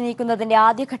പൊളിച്ചു നീക്കുന്നതിന്റെ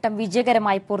ആദ്യഘട്ടം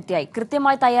വിജയകരമായി പൂർത്തിയായി.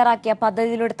 കൃത്യമായി തയ്യാറാക്കിയ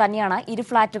പദ്ധതിയിലൂടെ തന്നെയാണ് ഇരു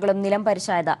ഫ്ളാറ്റുകളും നിലം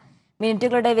പരിശായത്.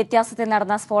 മിനിറ്റുകളുടെ വ്യത്യാസത്തിൽ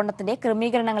നടന്ന സ്ഫോടനത്തിന്റെ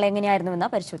ക്രമീകരണങ്ങൾ എങ്ങനെയായിരുന്നുവെന്ന്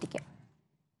പരിശോധിക്കാം.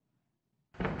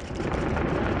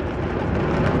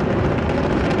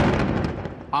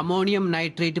 അമോണിയം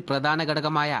നൈട്രേറ്റ് പ്രധാന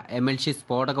ഘടകമായ എമൽഷ്യ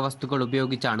സ്ഫോടക വസ്തുക്കൾ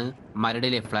ഉപയോഗിച്ചാണ്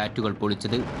മരടിലെ ഫ്ളാറ്റുകൾ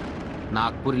പൊളിച്ചത്.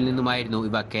 നാഗ്പൂരിൽ നിന്നുമായിരുന്നു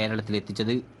ഇവ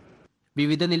കേരളത്തിലെത്തിച്ചത്.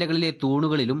 വിവിധ നിലകളിലെ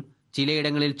തൂണുകളിലും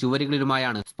ചിലയിടങ്ങളിൽ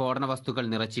ചുവരുകളിലുമായാണ് സ്ഫോടന വസ്തുക്കൾ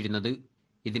നിറച്ചിരുന്നത്.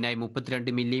 ഇതിനായി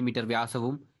 32 മില്ലിമീറ്റർ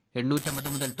വ്യാസവും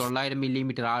 850 മുതൽ 900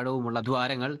 മില്ലിമീറ്റർ ആഴവുമുള്ള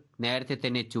ദ്വാരങ്ങൾ നേരത്തെ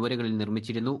തന്നെ ചുവരുകളിൽ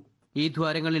നിർമ്മിച്ചിരുന്നു. ഈ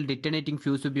ദ്വാരങ്ങളിൽ ഡിറ്റനേറ്റിംഗ്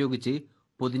ഫ്യൂസ് ഉപയോഗിച്ച്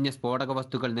പൊതിഞ്ഞ സ്ഫോടക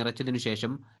വസ്തുക്കൾ നിറച്ചതിനു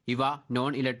ശേഷം ഇവ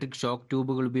നോൺ ഇലക്ട്രിക് ഷോക്ക്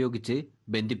ട്യൂബുകൾ ഉപയോഗിച്ച്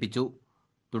ബന്ധിപ്പിച്ചു.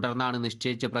 തുടർന്നാണ്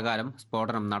നിശ്ചയിച്ച പ്രകാരം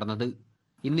സ്ഫോടനം നടന്നത്.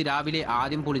 ഇന്ന് രാവിലെ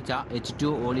ആദ്യം പൊളിച്ച H2O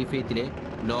ഓളിഫേത്തിലെ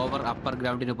ലോവർ അപ്പർ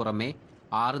ഗ്രൗണ്ടിനു പുറമെ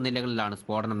 6 നിലകളിലാണ്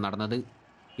സ്ഫോടനം നടന്നത്.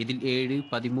 ഇതിൽ 7,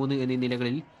 13 എന്നീ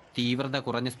നിലകളിൽ തീവ്രത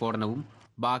കുറഞ്ഞ സ്ഫോടനവും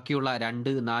ബാക്കിയുള്ള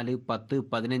 2, 4, 10,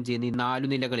 15 എന്നീ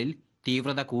 4 നിലകളിൽ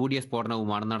തീവ്രത കൂടിയ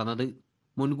സ്ഫോടനവുമാണ് നടന്നത്.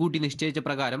 മുൻകൂട്ടി നിശ്ചയിച്ച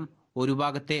പ്രകാരം ഒരു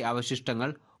ഭാഗത്തെ അവശിഷ്ടങ്ങൾ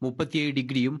 37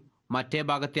 ഡിഗ്രിയും മറ്റേ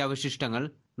ഭാഗത്തെ അവശിഷ്ടങ്ങൾ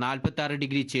 46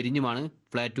 ഡിഗ്രി ചെരിഞ്ഞുമാണ്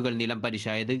ഫ്ളാറ്റുകൾ നിലം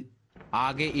പരിശായത്.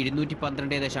 ആകെ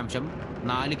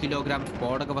 212.4 കിലോഗ്രാം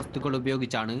സ്ഫോടക വസ്തുക്കൾ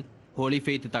ഉപയോഗിച്ചാണ് ഹോളി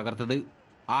ഫെയ്ത്ത് തകർത്തത്.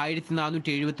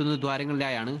 1471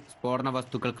 ദ്വാരങ്ങളിലായാണ് സ്ഫോടന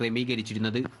വസ്തുക്കൾ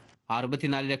ക്രമീകരിച്ചിരുന്നത്.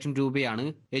 64 ലക്ഷം രൂപയാണ്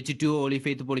H2O ഹോളി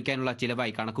ഫെയ്ത്ത് പൊളിക്കാനുള്ള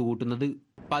ചിലവായി കണക്കുകൂട്ടുന്നത്.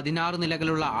 16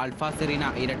 നിലകളുള്ള ആൽഫാസെറീന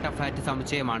ഇരട്ട ഫ്ളാറ്റ്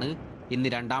സമുച്ചയമാണ് ഇന്ന്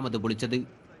രണ്ടാമത് പൊളിച്ചത്.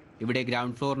 ഇവിടെ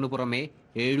ഗ്രൗണ്ട് ഫ്ലോറിന് പുറമെ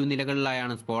 7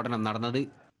 നിലകളിലായാണ് സ്ഫോടനം നടന്നത്.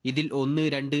 ഇതിൽ 1,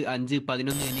 2, 5,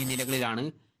 11 എന്നീ നിലകളിലാണ്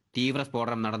തീവ്ര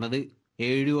സ്ഫോടനം നടന്നത്.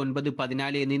 7, 9,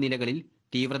 14 എന്നീ നിലകളിൽ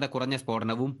തീവ്രത കുറഞ്ഞ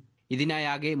സ്ഫോടനവും. ഇതിനായി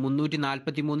ആകെ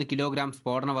 343 കിലോഗ്രാം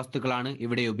സ്ഫോടന വസ്തുക്കളാണ്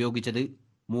ഇവിടെ ഉപയോഗിച്ചത്.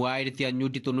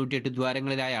 3598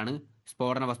 ദ്വാരങ്ങളിലായാണ്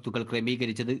സ്ഫോടന വസ്തുക്കൾ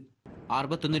ക്രമീകരിച്ചത്.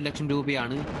 61 ലക്ഷം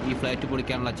രൂപയാണ് ഈ ഫ്ളാറ്റ്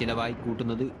പൊളിക്കാനുള്ള ചിലവായി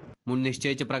കൂട്ടുന്നത്. മുൻ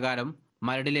നിശ്ചയിച്ച പ്രകാരം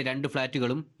മരടിലെ 2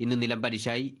 ഫ്ളാറ്റുകളും ഇന്ന് നിലം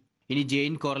പരിശായി. ഇനി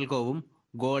ജെയിൻ കോറൽകോവും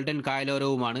ഗോൾഡൻ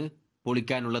കായലോരവുമാണ്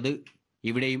പൊളിക്കാനുള്ളത്.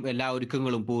 ഇവിടെയും എല്ലാ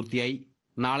ഒരുക്കങ്ങളും പൂർത്തിയായി.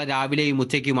 നാളെ രാവിലെയും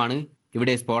ഉച്ചയ്ക്കുമാണ്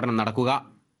ഇവിടെ സ്ഫോടനം നടക്കുക.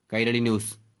 കൈരളി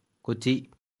ന്യൂസ്, കൊച്ചി.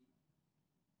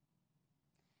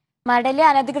 മരടിലെ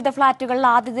അനധികൃത ഫ്ളാറ്റുകളിൽ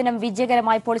ആദ്യ ദിനം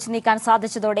വിജയകരമായി പൊളിച്ചു നീക്കാൻ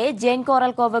സാധിച്ചതോടെ ജെയിൻ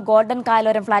കോറൽ കോവ് ഗോൾഡൻ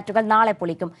കായലോരം ഫ്ളാറ്റുകൾ നാളെ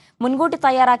പൊളിക്കും. മുൻകൂട്ടി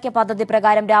തയ്യാറാക്കിയ പദ്ധതി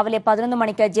പ്രകാരം രാവിലെ 11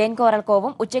 മണിക്ക് ജെയിൻ കോറൽ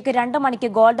കോവും ഉച്ചയ്ക്ക് 2 മണിക്ക്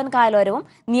ഗോൾഡൻ കായലോരവും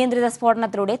നിയന്ത്രിത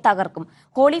സ്ഫോടനത്തിലൂടെ തകർക്കും.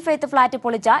 ഹോളി ഫെയ്ത്ത് ഫ്ളാറ്റ്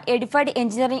പൊളിച്ച എഡിഫൈഡ്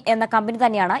എഞ്ചിനീയറിംഗ് എന്ന കമ്പനി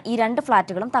തന്നെയാണ് ഈ 2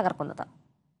 ഫ്ളാറ്റുകളും തകർക്കുന്നത്.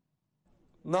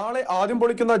 നാളെ ആദ്യം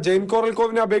പൊളിക്കുന്ന ജെയിൻ കോറൽ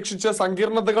കോവിനെ അപേക്ഷിച്ച്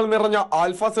സങ്കീർണതകൾ നിറഞ്ഞ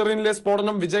ആൽഫ സെറീനിലെ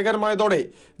സ്ഫോടനം വിജയകരമായതോടെ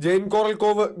ജെയിൻ കോറൽ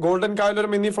കോവ്, ഗോൾഡൻ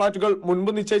കായലോരം എന്നീ ഫ്ളാറ്റുകൾ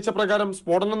മുൻപ് നിശ്ചയിച്ച പ്രകാരം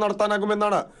സ്ഫോടനം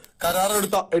നടത്താനാകുമെന്നാണ്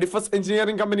കരാറെടുത്ത എഡിഫസ്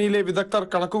എഞ്ചിനീയറിംഗ് കമ്പനിയിലെ വിദഗ്ധർ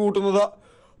കണക്കുകൂട്ടുന്നത്.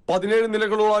 17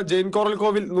 നിലകളുള്ള ജെയിൻ കോറൽ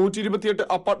കോവിൽ 128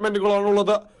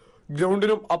 അപ്പാർട്ട്മെന്റുകളാണുള്ളത്.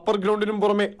 ഗ്രൗണ്ടിനും അപ്പർ ഗ്രൗണ്ടിനും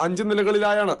പുറമെ 5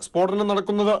 നിലകളിലായാണ് സ്ഫോടനം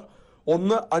നടക്കുന്നത്.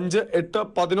 1, 5, 8,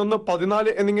 11,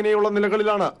 14 എന്നിങ്ങനെയുള്ള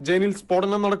നിലകളിലാണ് ജെയിനിൽ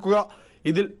സ്ഫോടനം നടക്കുക.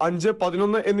 ഇതിൽ 5,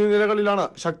 11 എന്നീ നിലകളിലാണ്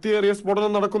ശക്തിയേറിയ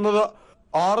സ്ഫോടനം നടക്കുന്നത്.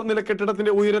 6 നില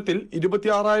കെട്ടിടത്തിന്റെ ഉയരത്തിൽ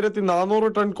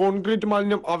 26,400 ടൺ കോൺക്രീറ്റ്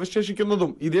മാലിന്യം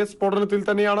അവശേഷിക്കുന്നതും ഇതേ സ്ഫോടനത്തിൽ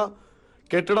തന്നെയാണ്.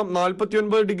 കെട്ടിടം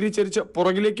 49 ഡിഗ്രി ചരിച്ച്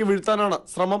പുറകിലേക്ക് വീഴ്ത്താനാണ്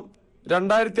ശ്രമം.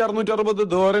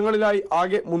 2660 ദ്വാരങ്ങളിലായി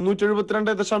ആകെ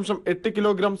 372.8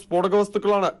 കിലോഗ്രാം സ്ഫോടക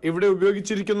വസ്തുക്കളാണ് ഇവിടെ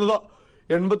ഉപയോഗിച്ചിരിക്കുന്നത്.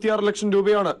 86 ലക്ഷം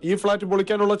രൂപയാണ് ഈ ഫ്ളാറ്റ്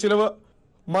പൊളിക്കാനുള്ള ചിലവ്.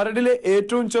 മരടിലെ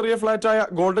ഏറ്റവും ചെറിയ ഫ്ളാറ്റായ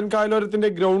ഗോൾഡൻ കായലോരത്തിന്റെ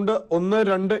ഗ്രൗണ്ട് 1,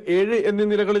 2, 7 എന്നീ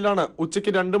നിലകളിലാണ്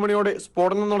ഉച്ചയ്ക്ക് 2 മണിയോടെ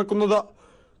സ്ഫോടനം നടക്കുന്നത്.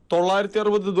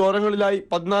 960 ദ്വാരങ്ങളിലായി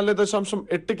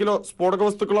 14.8 കിലോ സ്ഫോടക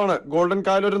വസ്തുക്കളാണ് ഗോൾഡൻ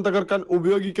കായലോരം തകർക്കാൻ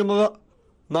ഉപയോഗിക്കുന്നത്.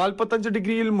 45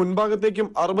 ഡിഗ്രിയിൽ മുൻഭാഗത്തേക്കും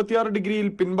 66 ഡിഗ്രിയിൽ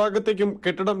പിൻഭാഗത്തേക്കും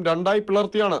കെട്ടിടം 2ആയി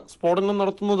പിളർത്തിയാണ് സ്ഫോടനം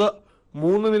നടത്തുന്നത്.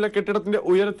 3 നില കെട്ടിടത്തിന്റെ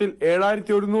ഉയരത്തിൽ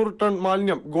 7100 ടൺ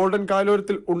മാലിന്യം ഗോൾഡൻ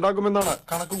കായലോരത്തിൽ ഉണ്ടാകുമെന്നാണ്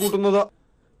കണക്കുകൂട്ടുന്നത്.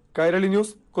 കൈരളി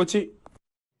ന്യൂസ്, കൊച്ചി.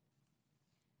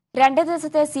 2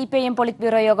 ദിവസത്തെ CPIM പോളിറ്റ്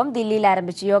ബ്യൂറോ യോഗം ദില്ലിയിൽ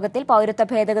ആരംഭിച്ചു. യോഗത്തിൽ പൌരത്വ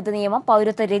ഭേദഗതി നിയമം,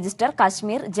 പൌരത്വ രജിസ്റ്റർ,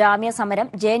 കശ്മീർ, ജാമ്യ സമരം,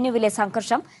 JNUവിലെ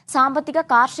സംഘർഷം, സാമ്പത്തിക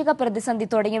കാർഷിക പ്രതിസന്ധി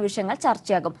തുടങ്ങിയ വിഷയങ്ങൾ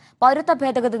ചർച്ചയാകും. പൌരത്വ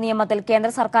ഭേദഗതി നിയമത്തിൽ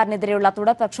കേന്ദ്ര സർക്കാരിനെതിരെയുള്ള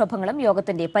തുടർ പ്രക്ഷോഭങ്ങളും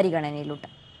യോഗത്തിന്റെ പരിഗണനയിലുണ്ട്.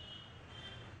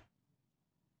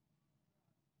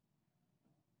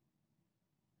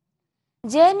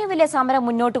 JNUവിലെ സമരം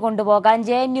മുന്നോട്ട് കൊണ്ടുപോകാൻ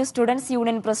JNU students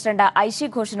union president Aishe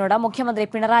ഘോഷിനോട് മുഖ്യമന്ത്രി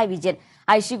പിണറായി വിജയൻ.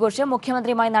 ഐഷി ഘോഷ്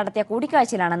മുഖ്യമന്ത്രിയുമായി നടത്തിയ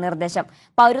കൂടിക്കാഴ്ചയിലാണ് നിർദ്ദേശം.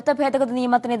 പൌരത്വ ഭേദഗതി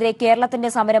നിയമത്തിനെതിരെ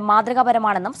കേരളത്തിന്റെ സമരം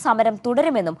മാതൃകാപരമാണെന്നും സമരം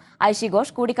തുടരുമെന്നും ഐഷി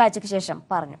ഘോഷ് കൂടിക്കാഴ്ചയ്ക്ക് ശേഷം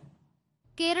പറഞ്ഞു.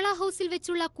 കേരള ഹൌസിൽ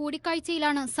വെച്ചുള്ള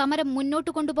കൂടിക്കാഴ്ചയിലാണ് സമരം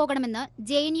മുന്നോട്ട് കൊണ്ടുപോകണമെന്ന്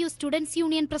JNU students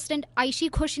union president Aishe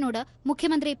ഘോഷിനോട്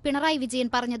മുഖ്യമന്ത്രി പിണറായി വിജയൻ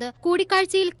പറഞ്ഞത്.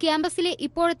 കൂടിക്കാഴ്ചയിൽ ക്യാമ്പസിലെ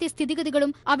ഇപ്പോഴത്തെ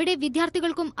സ്ഥിതിഗതികളും അവിടെ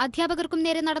വിദ്യാർത്ഥികൾക്കും അധ്യാപകർക്കും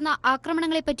നേരെ നടന്ന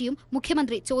ആക്രമണങ്ങളെപ്പറ്റിയും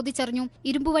മുഖ്യമന്ത്രി ചോദിച്ചറിഞ്ഞു.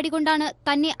 ഇരുമ്പുവടി കൊണ്ടാണ്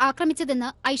തന്നെ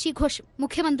ആക്രമിച്ചതെന്ന് ഐഷി ഘോഷ്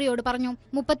മുഖ്യമന്ത്രിയോട് പറഞ്ഞു.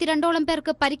 32ഓളം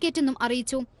പേർക്ക് പരിക്കേറ്റെന്നും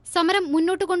അറിയിച്ചു. സമരം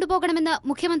മുന്നോട്ട് കൊണ്ടുപോകണമെന്ന്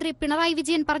മുഖ്യമന്ത്രി പിണറായി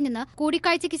വിജയൻ പറഞ്ഞെന്ന്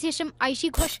കൂടിക്കാഴ്ചയ്ക്ക് ശേഷം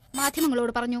ഐഷി ഘോഷ്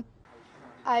മാധ്യമങ്ങളോട് പറഞ്ഞു.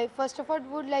 I first of all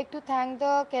would like to thank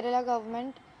the Kerala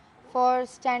government for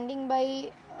standing by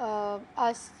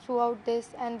us throughout this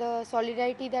and the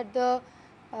solidarity that the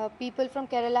people from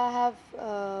Kerala have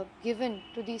given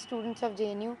to the students of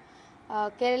JNU.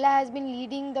 Kerala has been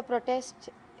leading the protest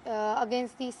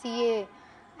against the CAA,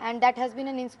 and that has been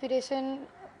an inspiration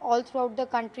all throughout the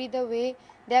country, the way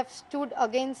they have stood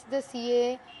against the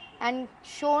CAA and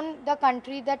shown the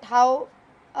country that how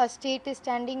a state is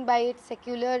standing by its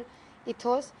secular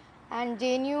ethos. And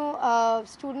JNU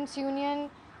Students Union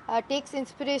takes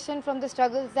inspiration from the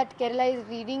struggles that Kerala is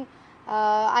leading.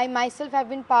 I myself have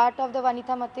been part of the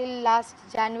Vanitha Matil last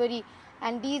January,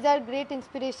 and these are great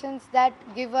inspirations that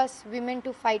give us women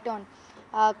to fight on.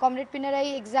 Comrade Pinarai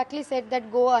exactly said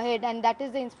that go ahead, and that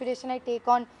is the inspiration I take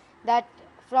on, that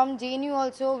from JNU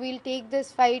also we'll take this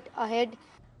fight ahead.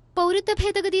 പൌരത്വ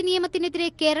ഭേദഗതി നിയമത്തിനെതിരെ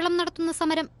കേരളം നടത്തുന്ന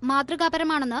സമരം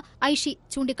മാതൃകാപരമാണെന്ന് ഐഷി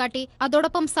ചൂണ്ടിക്കാട്ടി.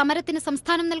 അതോടൊപ്പം സമരത്തിന്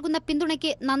സംസ്ഥാനം നൽകുന്ന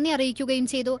പിന്തുണയ്ക്ക് നന്ദി അറിയിക്കുകയും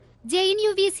ചെയ്തു.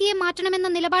 JNU VCയെ മാറ്റണമെന്ന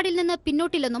നിലപാടിൽ നിന്ന്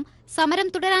പിന്നോട്ടില്ലെന്നും സമരം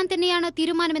തുടരാൻ തന്നെയാണ്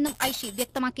തീരുമാനമെന്നും ഐഷി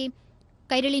വ്യക്തമാക്കി.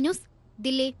 കൈരളി ന്യൂസ്,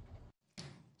 ദില്ലി.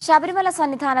 ശബരിമല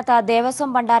സന്നിധാനത്ത്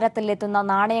ദേവസ്വം ഭണ്ഡാരത്തിലെത്തുന്ന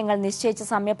നാണയങ്ങൾ നിശ്ചയിച്ച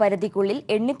സമയപരിധിക്കുള്ളിൽ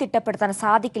എണ്ണിത്തിട്ടപ്പെടുത്താൻ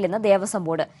സാധിക്കില്ലെന്ന് ദേവസ്വം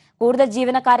ബോർഡ്. കൂടുതൽ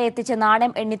ജീവനക്കാരെ എത്തിച്ച്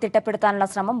നാണയം എണ്ണിത്തിട്ടപ്പെടുത്താനുള്ള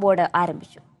ശ്രമം ബോർഡ്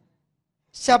ആരംഭിച്ചു.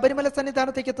 ശബരിമല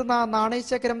സന്നിധാനത്തേക്ക് എത്തുന്ന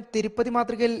നാണയശേഖരം തിരുപ്പതി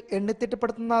മാതൃകയിൽ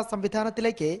എണ്ണിത്തിട്ടപ്പെടുത്തുന്ന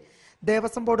സംവിധാനത്തിലേക്ക്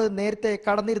ദേവസ്വം ബോർഡ് നേരത്തെ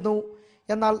കടന്നിരുന്നു.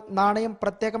 എന്നാൽ നാണയം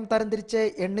പ്രത്യേകം തരംതിരിച്ച്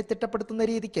എണ്ണിത്തിട്ടപ്പെടുത്തുന്ന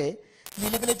രീതിക്ക്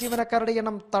നിലവിലെ ജീവനക്കാരുടെ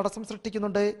എണ്ണം തടസ്സം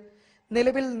സൃഷ്ടിക്കുന്നുണ്ട്.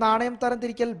 നിലവിൽ നാണയം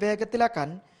തരംതിരിക്കൽ വേഗത്തിലാക്കാൻ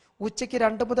ഉച്ചയ്ക്ക്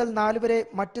 2 മുതൽ 4 വരെ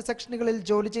മറ്റ് സെക്ഷനുകളിൽ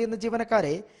ജോലി ചെയ്യുന്ന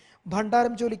ജീവനക്കാരെ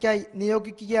ഭണ്ഡാരം ജോലിക്കായി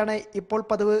നിയോഗിക്കുകയാണ് ഇപ്പോൾ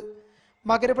പതിവ്.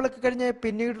 മകരവിളക്ക് കഴിഞ്ഞ്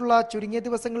പിന്നീടുള്ള ചുരുങ്ങിയ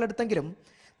ദിവസങ്ങളെടുത്തെങ്കിലും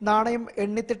നാണയം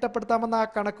എണ്ണിത്തിട്ടപ്പെടുത്താമെന്ന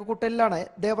കണക്കുകൂട്ടലിലാണ്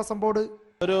ദേവസ്വം ബോർഡ്.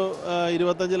 ഒരു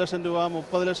 25 ലക്ഷം രൂപ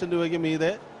 30 ലക്ഷം രൂപയ്ക്ക്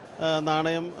മീതെ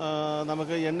നാണയം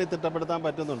നമുക്ക് എണ്ണിത്തിട്ടപ്പെടുത്താൻ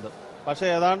പറ്റുന്നുണ്ട്. പക്ഷേ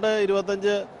ഏതാണ്ട്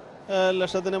 25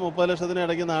 ലക്ഷത്തിന് 30 ലക്ഷത്തിന്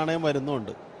ഇടയ്ക്ക് നാണയം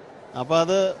വരുന്നുണ്ട്. അപ്പോൾ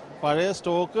അത് പഴയ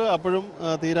സ്റ്റോക്ക് അപ്പോഴും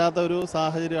തീരാത്ത ഒരു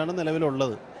സാഹചര്യമാണ്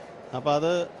നിലവിലുള്ളത്. അപ്പോൾ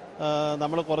അത്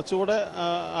നമ്മൾ കുറച്ചുകൂടെ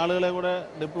ആളുകളെ കൂടെ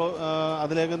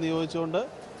അതിലേക്ക് നിയോഗിച്ചുകൊണ്ട്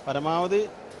പരമാവധി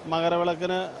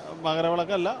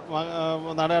മകരവിളക്കല്ല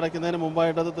നട അടയ്ക്കുന്നതിന്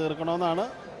മുമ്പായിട്ടത് തീർക്കണമെന്നാണ്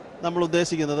നമ്മൾ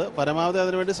ഉദ്ദേശിക്കുന്നത്. പരമാവധി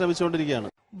അതിനുവേണ്ടി ശ്രമിച്ചുകൊണ്ടിരിക്കുകയാണ്.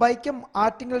 വൈക്കം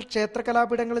ആറ്റിങ്ങൽ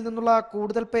ക്ഷേത്രകലാപീഠങ്ങളിൽ നിന്നുള്ള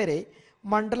കൂടുതൽ പേരെ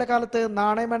മണ്ഡലകാലത്ത്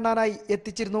നാണയമെണ്ണാനായി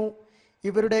എത്തിച്ചിരുന്നു.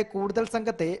 ഇവരുടെ കൂടുതൽ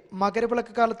സംഘത്തെ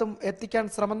മകരവിളക്ക് കാലത്തും എത്തിക്കാൻ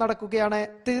ശ്രമം നടക്കുകയാണ്.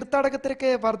 തീർത്ഥാടക തിരക്ക്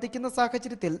വർദ്ധിക്കുന്ന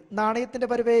സാഹചര്യത്തിൽ നാണയത്തിന്റെ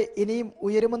വരവ് ഇനിയും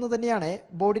ഉയരുമെന്ന് തന്നെയാണ്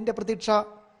ബോർഡിന്റെ പ്രതീക്ഷ.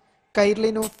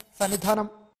 കൈരളി ന്യൂസ്, സന്നിധാനം.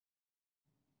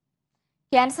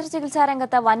 ക്യാൻസർ ചികിത്സാ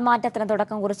രംഗത്ത് വൻമാറ്റത്തിന്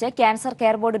തുടക്കം കുറിച്ച് ക്യാൻസർ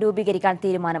കെയർ ബോർഡ് രൂപീകരിക്കാൻ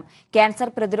തീരുമാനം. ക്യാൻസർ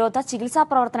പ്രതിരോധ ചികിത്സാ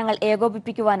പ്രവർത്തനങ്ങൾ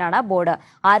ഏകോപിപ്പിക്കുവാനാണ് ബോർഡ്.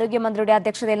 ആരോഗ്യമന്ത്രിയുടെ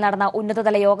അധ്യക്ഷതയിൽ നടന്ന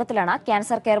ഉന്നതതല യോഗത്തിലാണ്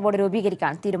ക്യാൻസർ കെയർ ബോർഡ്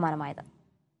രൂപീകരിക്കാൻ തീരുമാനമായത്.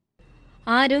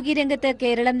 ആരോഗ്യരംഗത്ത്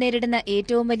കേരളം നേരിടുന്ന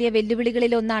ഏറ്റവും വലിയ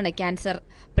വെല്ലുവിളികളിലൊന്നാണ് ക്യാൻസർ.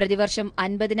 പ്രതിവർഷം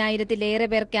 50,000-ലേറെ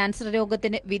പേർ ക്യാൻസർ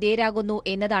രോഗത്തിന് വിധേയരാകുന്നു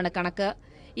എന്നതാണ് കണക്ക്.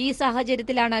 ഈ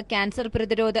സാഹചര്യത്തിലാണ് ക്യാൻസർ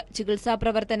പ്രതിരോധ ചികിത്സാ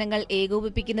പ്രവർത്തനങ്ങൾ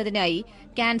ഏകോപിപ്പിക്കുന്നതിനായി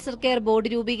ക്യാൻസർ കെയർ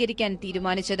ബോർഡ് രൂപീകരിക്കാൻ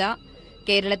തീരുമാനിച്ചത്.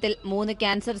 കേരളത്തിൽ 3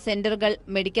 ക്യാൻസർ സെന്ററുകൾ,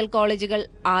 മെഡിക്കൽ കോളേജുകൾ,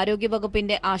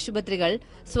 ആരോഗ്യവകുപ്പിന്റെ ആശുപത്രികൾ,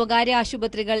 സ്വകാര്യ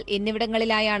ആശുപത്രികൾ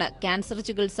എന്നിവിടങ്ങളിലായാണ് ക്യാൻസർ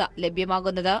ചികിത്സ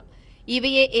ലഭ്യമാകുന്നത്.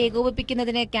 ഇവയെ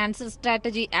ഏകോപിപ്പിക്കുന്നതിന് ക്യാൻസർ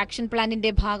സ്ട്രാറ്റജി ആക്ഷൻ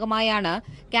പ്ലാനിന്റെ ഭാഗമായാണ്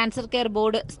ക്യാൻസർ കെയർ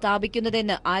ബോർഡ്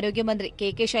സ്ഥാപിക്കുന്നതെന്ന് ആരോഗ്യമന്ത്രി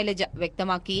കെ ശൈലജ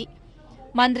വ്യക്തമാക്കി.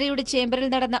 മന്ത്രിയുടെ ചേംബറിൽ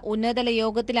നടന്ന ഉന്നതതല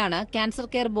യോഗത്തിലാണ് ക്യാൻസർ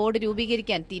കെയർ ബോർഡ്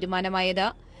രൂപീകരിക്കാൻ തീരുമാനമായത്.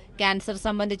 ക്യാൻസർ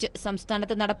സംബന്ധിച്ച്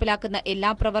സംസ്ഥാനത്ത് നടപ്പിലാക്കുന്ന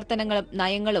എല്ലാ പ്രവർത്തനങ്ങളും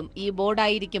നയങ്ങളും ഈ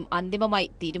ബോർഡായിരിക്കും അന്തിമമായി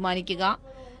തീരുമാനിക്കുക.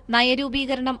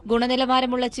 നയരൂപീകരണം,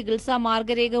 ഗുണനിലവാരമുള്ള ചികിത്സാ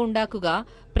മാർഗരേഖ ഉണ്ടാക്കുക,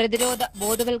 പ്രതിരോധ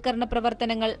ബോധവൽക്കരണ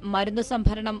പ്രവർത്തനങ്ങൾ, മരുന്നു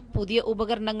സംഭരണം, പുതിയ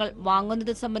ഉപകരണങ്ങൾ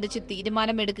വാങ്ങുന്നത് സംബന്ധിച്ച്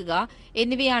തീരുമാനമെടുക്കുക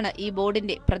എന്നിവയാണ് ഈ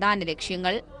ബോർഡിന്റെ പ്രധാന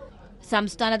ലക്ഷ്യങ്ങൾ.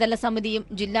 സംസ്ഥാനതല സമിതിയും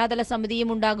ജില്ലാതല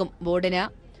സമിതിയും ഉണ്ടാകും ബോർഡിന്.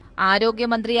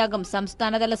 ആരോഗ്യമന്ത്രിയാകും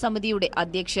സംസ്ഥാനതല സമിതിയുടെ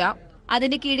അധ്യക്ഷ.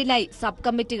 അതിന് കീഴിലായി സബ്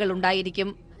കമ്മിറ്റികൾ ഉണ്ടായിരിക്കും.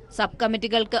 സബ്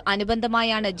കമ്മിറ്റികൾക്ക്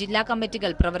അനുബന്ധമായാണ് ജില്ലാ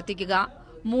കമ്മിറ്റികൾ പ്രവർത്തിക്കുക.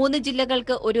 3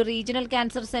 ജില്ലകൾക്ക് ഒരു regional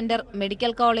cancer centre,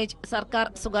 medical college, സർക്കാർ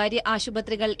സ്വകാര്യ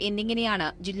ആശുപത്രികൾ എന്നിങ്ങനെയാണ്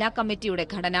ജില്ലാ കമ്മിറ്റിയുടെ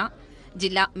ഘടന.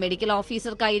 ജില്ലാ മെഡിക്കൽ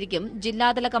ഓഫീസർക്കായിരിക്കും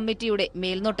ജില്ലാതല കമ്മിറ്റിയുടെ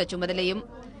മേൽനോട്ട ചുമതലയും.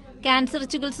 ക്യാൻസർ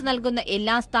ചികിത്സ നൽകുന്ന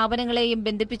എല്ലാ സ്ഥാപനങ്ങളെയും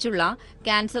ബന്ധിപ്പിച്ചുള്ള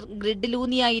ക്യാൻസർ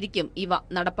ഗ്രിഡിലൂന്നിയായിരിക്കും ഇവ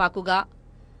നടപ്പാക്കുക.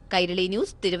 Kairali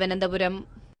news, Thiruvananthapuram.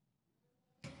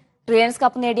 Reliance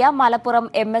cup നേടിയ മലപ്പുറം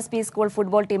MSP സ്കൂൾ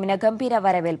ഫുട്ബോൾ ടീമിന് ഗംഭീര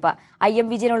വരവേൽപ്പ്. IM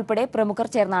വിജയൻ ഉൾപ്പെടെ പ്രമുഖർ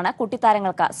ചേർന്നാണ്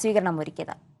കുട്ടിത്താരങ്ങൾക്ക് സ്വീകരണം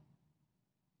ഒരുക്കിയത്.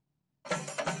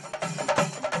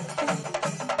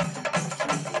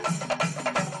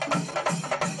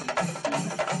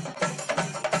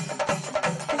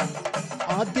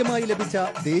 ആദ്യമായി ലഭിച്ച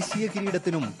ദേശീയ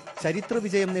കിരീടത്തിനും ചരിത്ര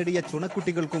വിജയം നേടിയ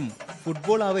ചുണക്കുട്ടികൾക്കും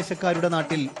ഫുട്ബോൾ ആവേശക്കാരുടെ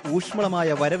നാട്ടിൽ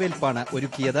ഊഷ്മളമായ വരവേൽപ്പാണ്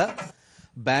ഒരുക്കിയത്.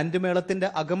 ബാൻഡ് മേളത്തിന്റെ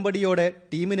അകമ്പടിയോടെ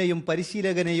ടീമിനെയും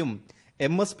പരിശീലകനെയും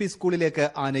MSP സ്കൂളിലേക്ക്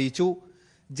ആനയിച്ചു.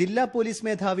 ജില്ലാ പോലീസ്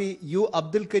മേധാവി U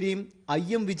Abdul Kareem,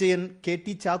 IM Vijayan,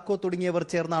 KT Chacko തുടങ്ങിയവർ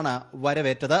ചേർന്നാണ്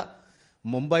വരവേറ്റത്.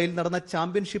 മുംബൈയിൽ നടന്ന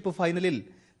ചാമ്പ്യൻഷിപ്പ് ഫൈനലിൽ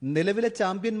നിലവിലെ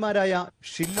ചാമ്പ്യന്മാരായ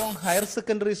ഷില്ലോങ് ഹയർ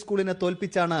സെക്കൻഡറി സ്കൂളിനെ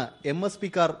തോൽപ്പിച്ചാണ്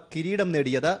MSPക്കാർ കിരീടം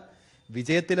നേടിയത്.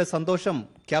 വിജയത്തിലെ സന്തോഷം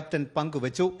ക്യാപ്റ്റൻ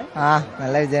പങ്കുവച്ചു.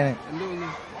 നല്ല വിജയാണ്,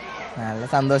 നല്ല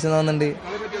സന്തോഷം തോന്നുന്നുണ്ട്.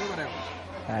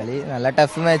 കളി നല്ല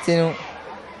ടഫ് മാച്ചിനു,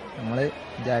 നമ്മള്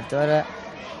വിചാരിച്ച പോലെ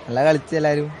നല്ല കളിച്ച്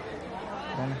എല്ലാരും.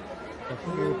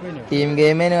 ടീം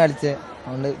ഗെയിമേനു കളിച്ച്,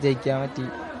 അതുകൊണ്ട് ജയിക്കാൻ പറ്റി.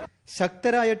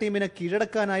 ശക്തരായ ടീമിനെ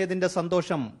കീഴടക്കാനായതിന്റെ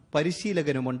സന്തോഷം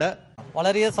പരിശീലകനുമുണ്ട്.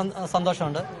 വളരെ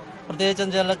സന്തോഷമുണ്ട്.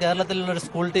 പ്രത്യേകിച്ച് കേരളത്തിലുള്ള ഒരു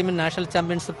സ്കൂൾ ടീമിന് നാഷണൽ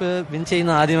ചാമ്പ്യൻഷിപ്പ് വിൻ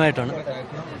ചെയ്യുന്നത് ആദ്യമായിട്ടാണ്.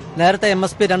 നേരത്തെ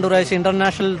MSP 2 പ്രാവശ്യം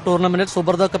ഇന്റർനാഷണൽ ടൂർണമെന്റിൽ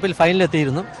സുബ്രത കപ്പിൽ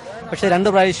ഫൈനലെത്തിയിരുന്നു. പക്ഷേ 2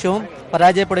 പ്രാവശ്യവും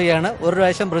പരാജയപ്പെടുകയാണ്. ഒരു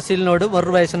പ്രാവശ്യം ബ്രസീലിനോടും ഒരു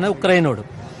പ്രാവശ്യം ഉക്രൈനോടും.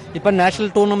 ഇപ്പം നാഷണൽ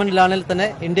ടൂർണമെന്റിലാണെങ്കിൽ തന്നെ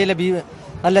ഇന്ത്യയിലെ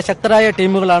നല്ല ശക്തരായ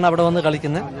ടീമുകളാണ് അവിടെ വന്ന്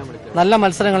കളിക്കുന്നത്. നല്ല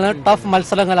മത്സരങ്ങളാണ്, ടഫ്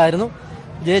മത്സരങ്ങളായിരുന്നു.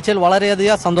 ജയിച്ചതിൽ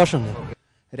വളരെയധികം സന്തോഷമുണ്ട്.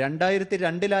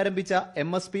 2002 ആരംഭിച്ച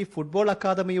MSP ഫുട്ബോൾ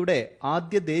അക്കാദമിയുടെ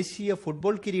ആദ്യ ദേശീയ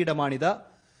ഫുട്ബോൾ കിരീടമാണിത്.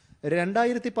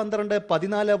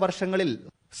 2012-14 വർഷങ്ങളിൽ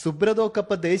സുബ്രതോ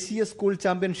കപ്പ് ദേശീയ സ്കൂൾ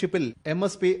ചാമ്പ്യൻഷിപ്പിൽ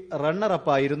MSP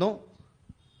റണ്ണറപ്പ് ആയിരുന്നു.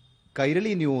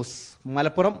 കൈരളി ന്യൂസ്,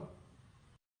 മലപ്പുറം.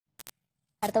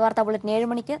 അടുത്ത വാർത്താ ബുള്ളറ്റിൻ 7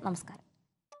 മണിക്ക്. നമസ്കാരം.